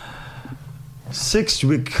 6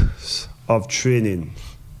 weeks of training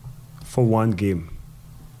for one game.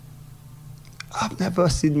 I've never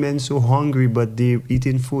seen men so hungry, but they're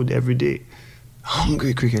eating food every day.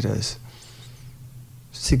 Hungry cricketers.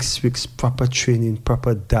 6 weeks, proper training,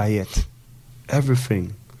 proper diet,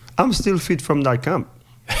 everything. I'm still fit from that camp.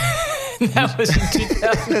 That was in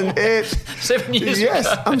 2008. 7 years ago. Yes,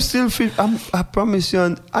 I'm still fit. I promise you.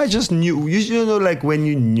 And I just knew. You know, like when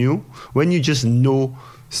you just know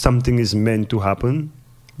something is meant to happen,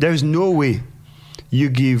 there's no way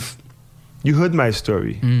you heard my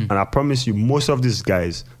story. And I promise you, most of these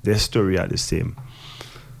guys, their story are the same.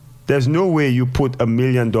 There's no way you put $1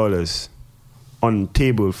 million on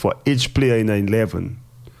table for each player in an 11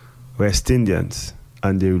 West Indians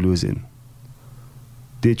and they're losing.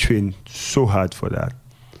 They trained so hard for that.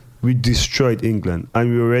 We destroyed England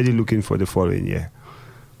and we were already looking for the following year.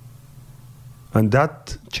 And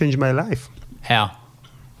that changed my life. How?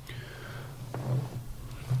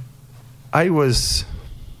 I was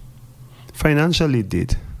financially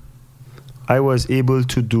did. I was able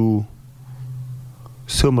to do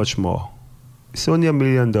so much more. It's only $1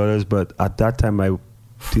 million, but at that time I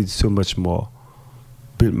did so much more.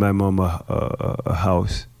 Built my mom a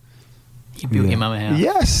house. You built your mum a house?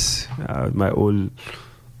 Yes. My old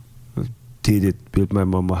did it, built my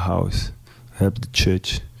mom a house, helped the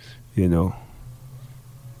church, you know.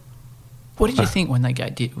 What did you think when they go?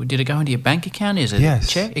 Did it go into your bank account? Is it yes. a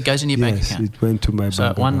check? It goes into your bank account? Yes, it went to my bank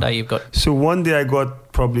account. So one day you've got... So one day I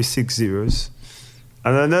got probably 6 zeros.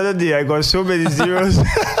 And another day I got so many zeros.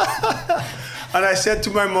 And I said to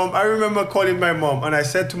my mom, I remember calling my mom, and I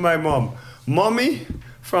said to my mom, Mommy,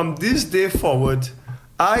 from this day forward,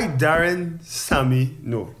 I, Darren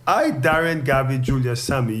Gabby Julius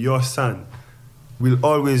Sammy, your son, will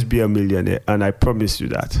always be a millionaire, and I promise you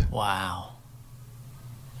that. Wow.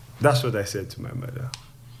 That's what I said to my mother.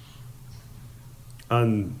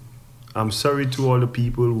 And I'm sorry to all the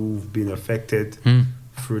people who've been affected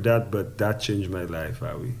through that, but that changed my life,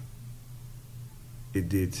 Howie. It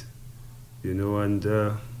did. You know, and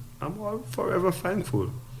I'm forever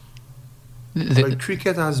thankful. But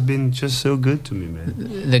cricket has been just so good to me, man.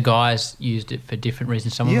 The guys used it for different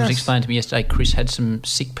reasons. Someone was explaining to me yesterday, Chris had some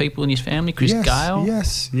sick people in his family. Chris Gale.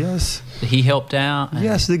 Yes. He helped out.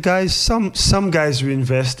 Yes, the guys. Some guys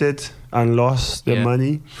reinvested and lost their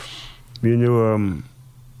money. You know,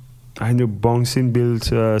 I know Bongsin built.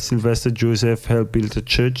 Sylvester Joseph helped build a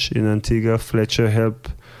church in Antigua. Fletcher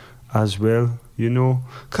helped as well. You know,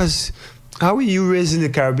 because. How are you raised in the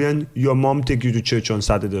Caribbean? Your mom take you to church on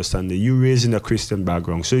Saturday or Sunday. You raised in a Christian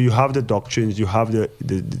background. So you have the doctrines, you have the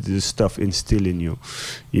stuff instilled in you,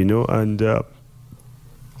 you know, and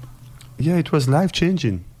it was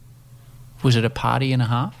life-changing. Was it a party and a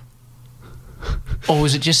half? Or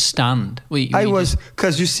was it just stunned?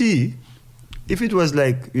 Because you see, if it was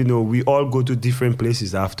like, you know, we all go to different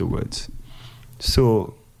places afterwards.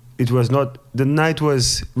 So it was not, the night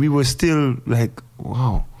was, we were still like,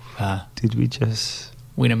 wow. Did we just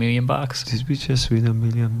win $1 million? Did we just win $1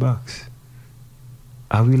 million?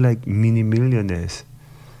 Are we like mini millionaires?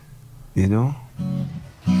 You know?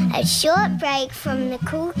 A short break from the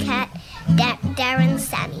cool cat, Darren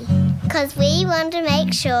Sammy. Because we want to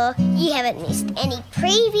make sure you haven't missed any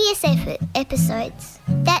previous episodes.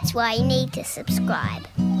 That's why you need to subscribe.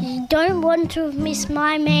 You don't want to miss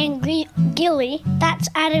my man Gilly, that's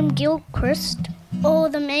Adam Gilchrist, or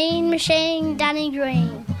the Mean Machine Danny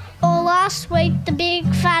Green. Or last week, the big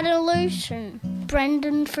fat illusion,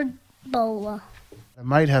 Brendan Bowler. A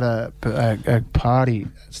mate had a party.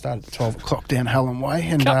 It started at 12 o'clock down Helen Way.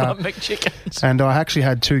 And, couple of McChickens. And I actually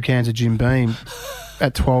had 2 cans of Jim Beam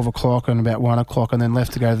at 12 o'clock and about 1 o'clock, and then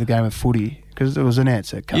left to go to the game of footy because it was an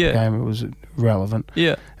Ansett Cup game. It was relevant.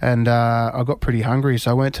 Yeah. And I got pretty hungry,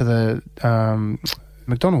 so I went to the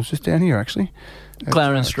McDonald's just down here, actually.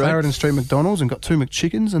 Clarendon Street. Clarendon Street McDonald's, and got 2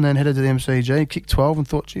 McChickens, and then headed to the MCG, kicked 12 and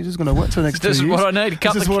thought, geez, this is going to work for the next 2 years. This is what I need, a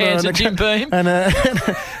couple of cans of Jim Beam. And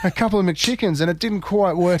a couple of McChickens, and it didn't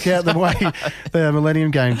quite work out the way the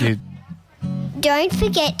Millennium game did. Don't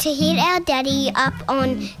forget to hit our daddy up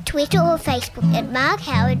on Twitter or Facebook at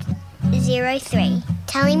MarkHoward03.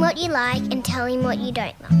 Tell him what you like and tell him what you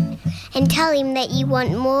don't like. And tell him that you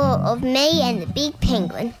want more of me and the Big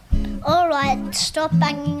Penguin All right, stop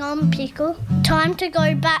banging on, Pickle. Time to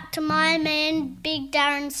go back to my man, Big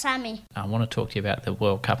Darren Sammy. I want to talk to you about the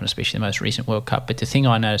World Cup and especially the most recent World Cup. But the thing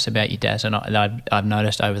I noticed about you, Daz, and I've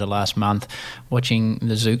noticed over the last month watching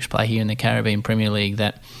the Zooks play here in the Caribbean Premier League,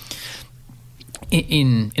 that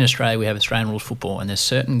in Australia we have Australian rules football, and there's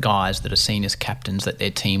certain guys that are seen as captains that their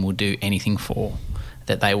team will do anything for,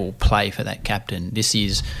 that they will play for that captain. This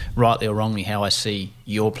is, rightly or wrongly, how I see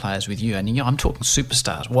your players with you. And I'm talking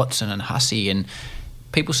superstars, Watson and Hussey, and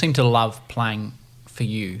people seem to love playing for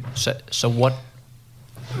you. So what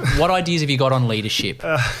ideas have you got on leadership?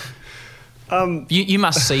 You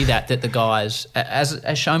must see that the guys,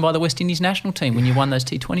 as shown by the West Indies national team when you won those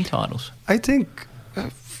T20 titles. I think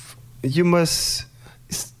you must.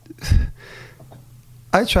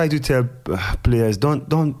 I try to tell players,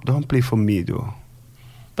 don't play for me though.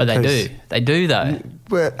 But they do. They do though.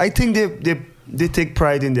 Well, I think they take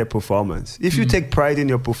pride in their performance. If you take pride in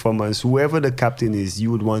your performance, whoever the captain is, you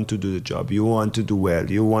would want to do the job. You want to do well.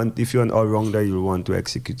 If you're an all-rounder, you want to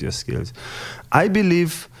execute your skills. I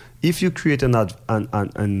believe if you create an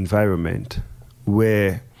environment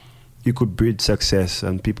where you could breed success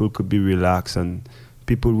and people could be relaxed and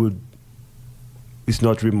people it's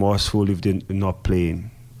not remorseful if they're not playing,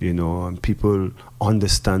 and people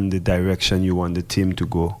understand the direction you want the team to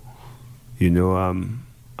go,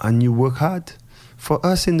 and you work hard. For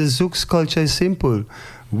us in the Zooks culture, it's simple.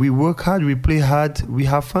 We work hard, we play hard, we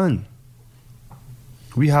have fun.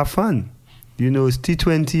 It's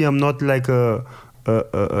T20, I'm not like a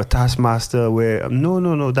taskmaster where,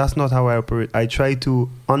 no, that's not how I operate. I try to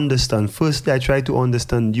understand. Firstly, I try to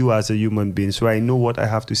understand you as a human being, so I know what I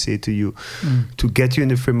have to say to you to get you in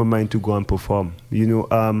the frame of mind to go and perform.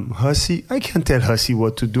 Hussey, I can't tell Hussey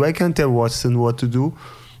what to do. I can't tell Watson what to do.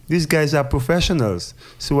 These guys are professionals,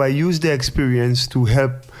 so I use their experience to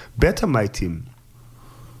help better my team.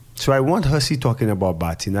 So I want Hussey talking about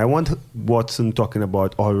batting. I want Watson talking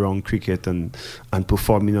about all-round cricket and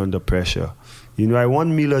performing under pressure. I want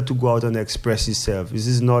Miller to go out and express himself. This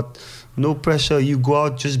is no pressure. You go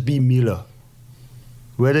out, just be Miller.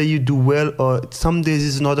 Whether you do well or some days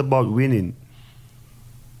it's not about winning.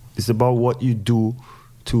 It's about what you do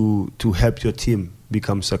to help your team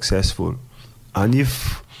become successful. And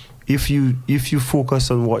if you focus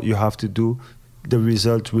on what you have to do, the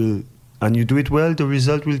result will, and you do it well, the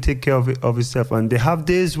result will take care of itself. And they have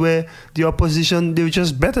days where the opposition, they're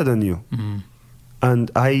just better than you. Mm-hmm.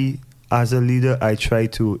 And as a leader, I try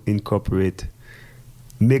to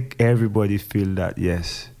make everybody feel that,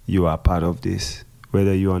 yes, you are part of this.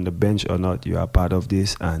 Whether you're on the bench or not, you are part of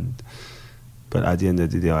this. But at the end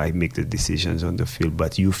of the day, I make the decisions on the field.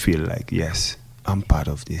 But you feel like, yes, I'm part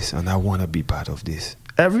of this, and I want to be part of this.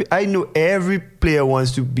 I know every player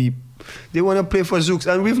wants to be. They want to play for Zooks,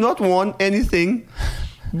 and we've not won anything.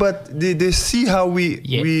 But they see how we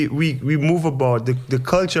move about the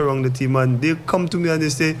culture around the team, and they come to me and they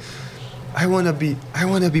say, I want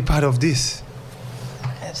to be part of this.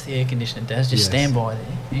 That's the air conditioner, Daz. Just stand by there.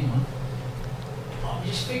 Hang on. I'm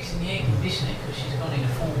just fixing the air conditioning because she's gone into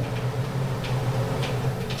full.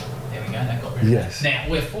 There we go. That got rid of that. Now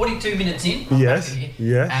we're 42 minutes in. Yes.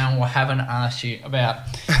 And we haven't asked you about.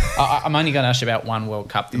 I'm only going to ask you about one World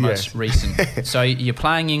Cup, the most recent. So you're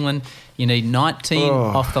playing England. You need 19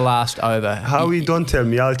 off the last over. Don't tell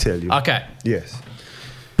me. I'll tell you. Okay. Yes.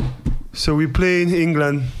 So we play in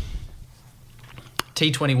England.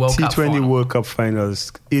 T20 World Cup final. World Cup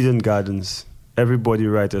finals, Eden Gardens. Everybody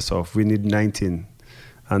write us off. We need 19.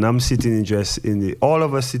 And I'm sitting all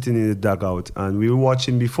of us sitting in the dugout. And we were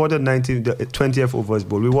watching, before the 20th overs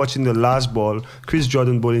ball, we were watching the last ball, Chris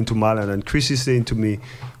Jordan bowling to Marlon. And Chris is saying to me,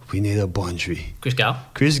 we need a boundary. Chris Gale?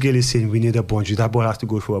 Chris Gale is saying, we need a boundary. That ball has to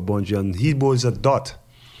go for a boundary. And he bowls a dot.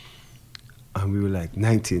 And we were like,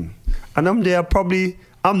 19. And I'm there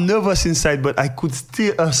I'm nervous inside, but a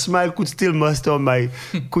smile could still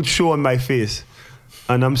could show on my face.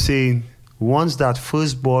 And I'm saying, once that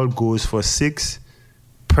first ball goes for 6,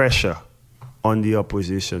 pressure on the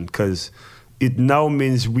opposition, because it now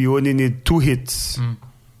means we only need 2 hits.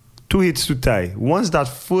 2 hits to tie. Once that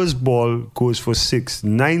first ball goes for 6,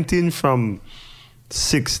 19 from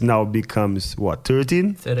 6 now becomes what,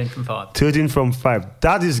 13? 13 from 5. 13 from 5.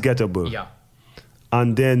 That is gettable. Yeah.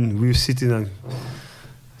 And then we were sitting and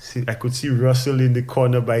I could see Russell in the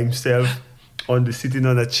corner by himself, sitting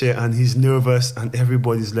on a chair, and he's nervous, and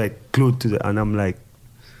everybody's like glued to and I'm like,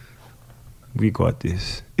 we got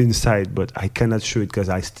this inside, but I cannot show it because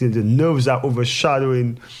the nerves are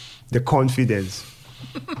overshadowing the confidence.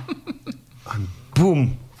 And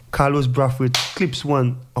boom, Carlos Brathwaite clips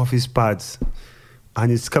one of his pads,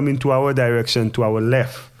 and it's coming to our direction, to our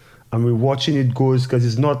left, and we're watching it goes because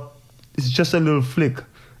it's not it's just a little flick.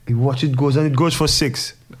 You watch it goes and it goes for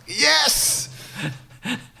 6. Yes!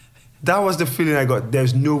 That was the feeling I got.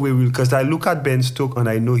 There's no way because I look at Ben Stokes and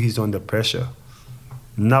I know he's under pressure.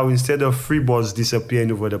 Now, instead of 3 balls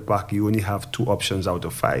disappearing over the park, you only have 2 options out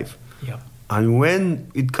of 5. Yep. And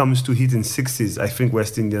when it comes to hitting 6s, I think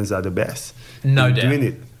West Indians are the best. No doubt. Doing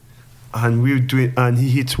it. And we're doing, and he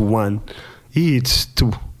hits 1, he hits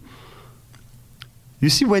 2. You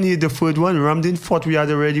see, when he hit the third one, Ramdin thought we had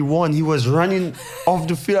already won. He was running off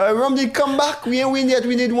the field. Ramdin, come back. We ain't win yet.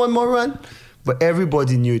 We need 1 more run. But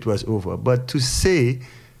everybody knew it was over. But to say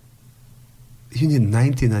you need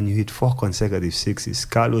 19 and you hit 4 consecutive 6s,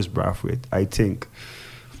 Carlos Brathwaite, I think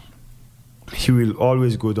he will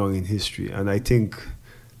always go down in history. And I think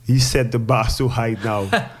he set the bar so high now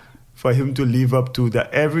for him to live up to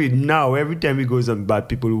that. Every time he goes on bat,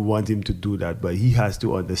 people want him to do that. But he has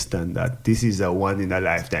to understand that this is a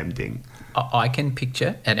one-in-a-lifetime thing. I can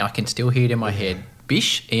picture, and I can still hear it in my head,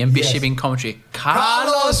 Ian Bishop in commentary.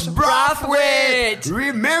 Carlos Brathwaite!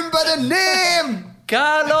 Remember the name!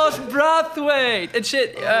 Carlos Brathwaite! And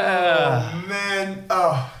shit. Oh, man.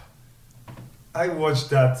 Oh. I watched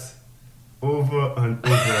that over and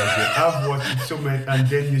over again. I've watched it so many. And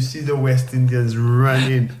then you see the West Indians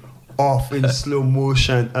running off in slow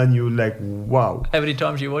motion. And you're like, wow. How many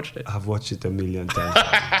times you watched it? I've watched it a million times.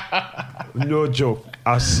 No joke.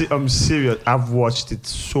 I'm serious. I've watched it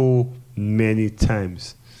so many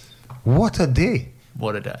times. What a day.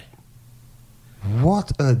 What a day.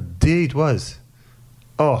 What a day it was.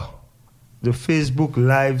 Oh, the Facebook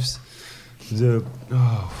lives,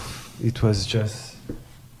 it was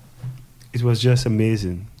just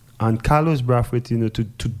amazing. And Carlos Brathwaite, to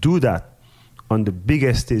do that on the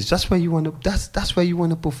biggest stage, that's where you want to. That's where you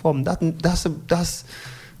want to perform.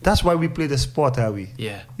 That's why we play the sport, are we?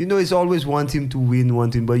 Yeah. It's always one team to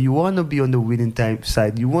win, but you want to be on the winning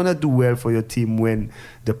side. You want to do well for your team when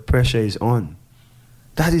the pressure is on.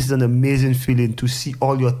 That is an amazing feeling to see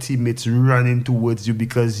all your teammates running towards you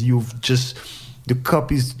because the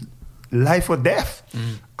cup is life or death,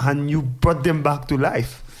 and you brought them back to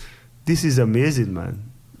life. This is amazing,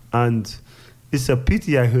 man. And it's a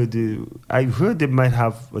pity I heard they might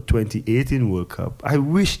have a 2018 World Cup. I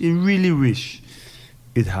really wish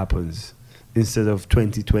it happens instead of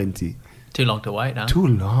 2020. Too long to wait, huh? Too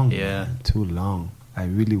long. Yeah. Man. Too long. I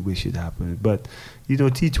really wish it happened. But,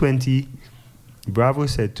 T20, Bravo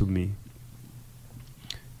said to me,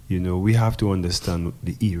 we have to understand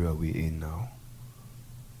the era we're in now.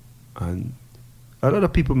 And a lot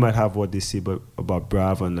of people might have what they say about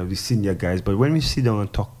Bravo and the senior guys, but when we sit down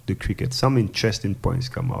and talk the cricket, some interesting points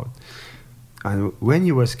come out. And when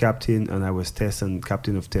he was captain and I was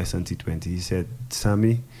captain of Test and T20, he said,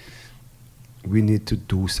 Sammy, we need to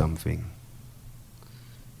do something.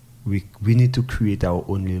 We need to create our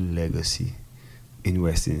own little legacy in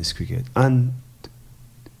West Indies cricket. And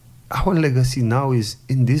our legacy now is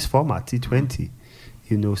in this format, T20.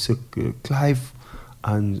 So Clive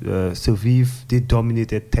and Survive, they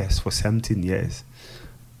dominated Test for 17 years.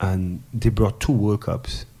 And they brought 2 World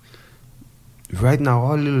Cups. Right now,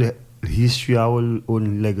 our little history, our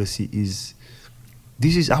own legacy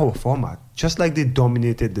this is our format. Just like they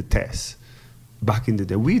dominated the Test back in the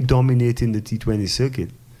day. We're dominating the T20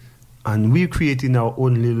 circuit. And we're creating our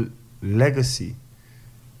own little legacy.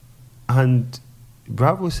 And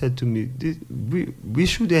Bravo said to me, we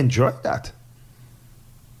should enjoy that.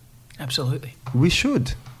 Absolutely. We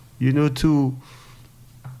should. To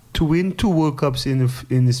win 2 World Cups in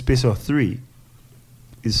the space of 3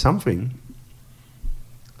 is something.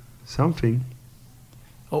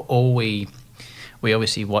 Or we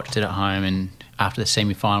obviously watched it at home, and after the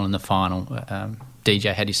semi-final and the final,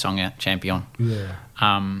 DJ had his song out, Champion. Yeah.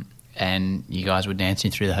 And you guys were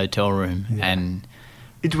dancing through the hotel room, and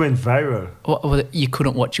it went viral. Well, you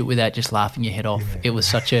couldn't watch it without just laughing your head off. Yeah. It was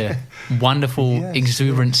such a wonderful,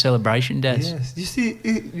 exuberant celebration, Dad. Yes. You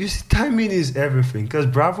see, timing is everything. Because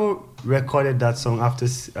Bravo recorded that song after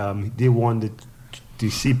they won the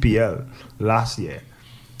CPL last year.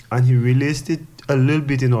 And he released it a little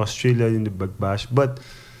bit in Australia in the Big Bash. But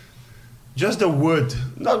just the word,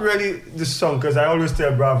 not really the song, because I always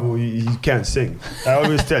tell Bravo he can't sing. I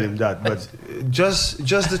always tell him that. But just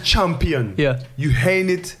the champion. Yeah. You hate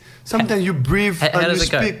it. Sometimes you breathe How and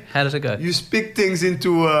does you it speak. go? How does it go? You speak things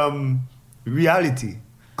into reality.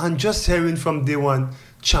 And just hearing from day one,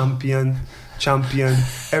 champion.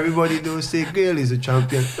 Everybody knows, say, girl is a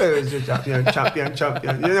champion. Girl is a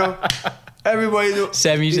champion. Everybody knows.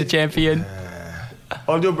 Sammy's a champion.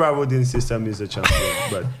 Although Bravo didn't say Sammy is a champion,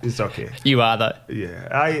 but it's okay. You are, though. Yeah,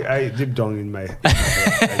 I deep down in my head,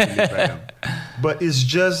 I believe I am. But it's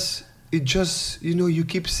just it just, you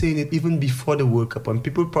keep saying it even before the World Cup, and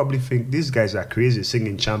people probably think these guys are crazy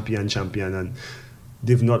singing champion, and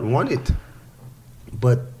they've not won it.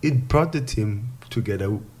 But it brought the team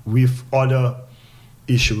together with other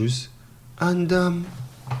issues, and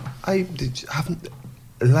I haven't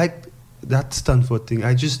liked that Stanford thing.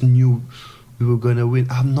 I just knew we were gonna win.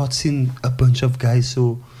 I've not seen a bunch of guys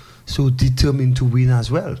so determined to win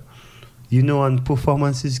as well. And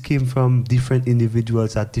performances came from different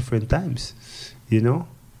individuals at different times, and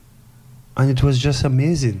it was just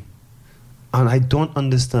amazing. And I don't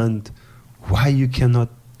understand why you cannot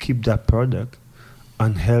keep that product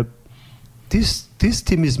and help. This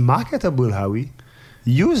team is marketable, Howie.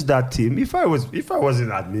 Use that team. If I was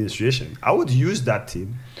in administration, I would use that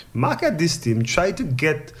team, market this team, try to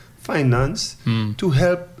get finance to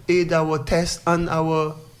help aid our test and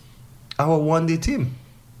our one-day team.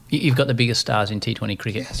 You've got the biggest stars in T20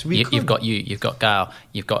 cricket. Yes, you've got you've got Gale,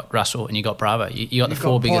 you've got Russell, and you've got Bravo. You got the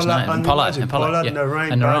four biggest names. And Pollard,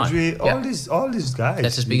 Narine, Badri, all these guys.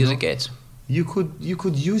 That's as big as it gets. You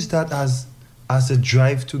could use that as a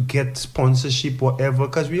drive to get sponsorship, whatever.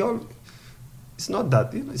 Because it's not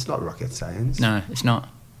that it's not rocket science. No, it's not.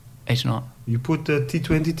 It's not. You put the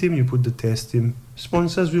T20 team, you put the test team.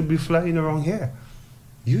 Sponsors will be flying around here.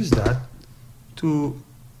 Use that to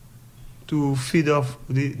feed off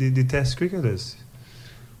the test cricketers.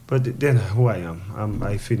 But then who I am,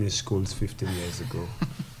 I finished school 15 years ago.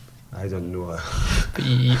 I don't know. But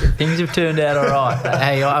things have turned out all right.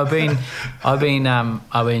 Hey, I've been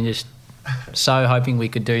just so hoping we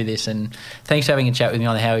could do this, and thanks for having a chat with me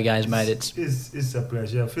on the Howie Games, mate. It's a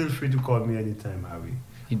pleasure. Feel free to call me anytime, Howie.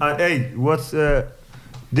 And hey, what's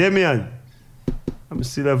Damien? I'm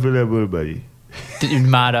still available, buddy.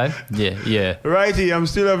 Mardo, yeah. Righty, I'm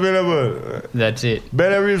still available. That's it.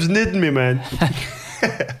 Better Reeves need me, man.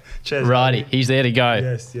 Cheers. Righty, he's there to go.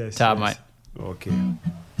 Yes. Tab, mate. Okay.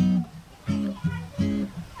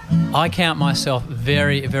 I count myself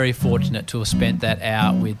very, very fortunate to have spent that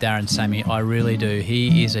hour with Darren Sammy. I really do.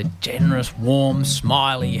 He is a generous, warm,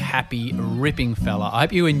 smiley, happy, ripping fella. I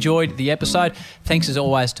hope you enjoyed the episode. Thanks as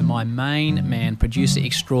always to my main man, producer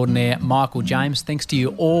extraordinaire, Michael James. Thanks to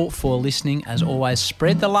you all for listening. As always,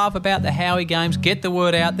 spread the love about the Howie Games. Get the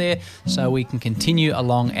word out there so we can continue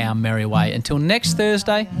along our merry way. Until next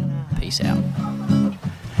Thursday, peace out.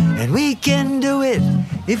 And we can do it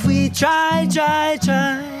if we try.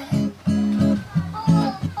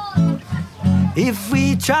 If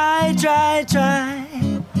we try.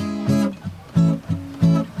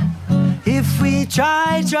 If we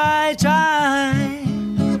try.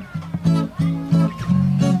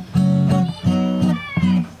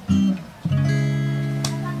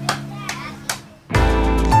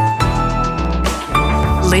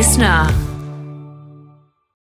 Listener.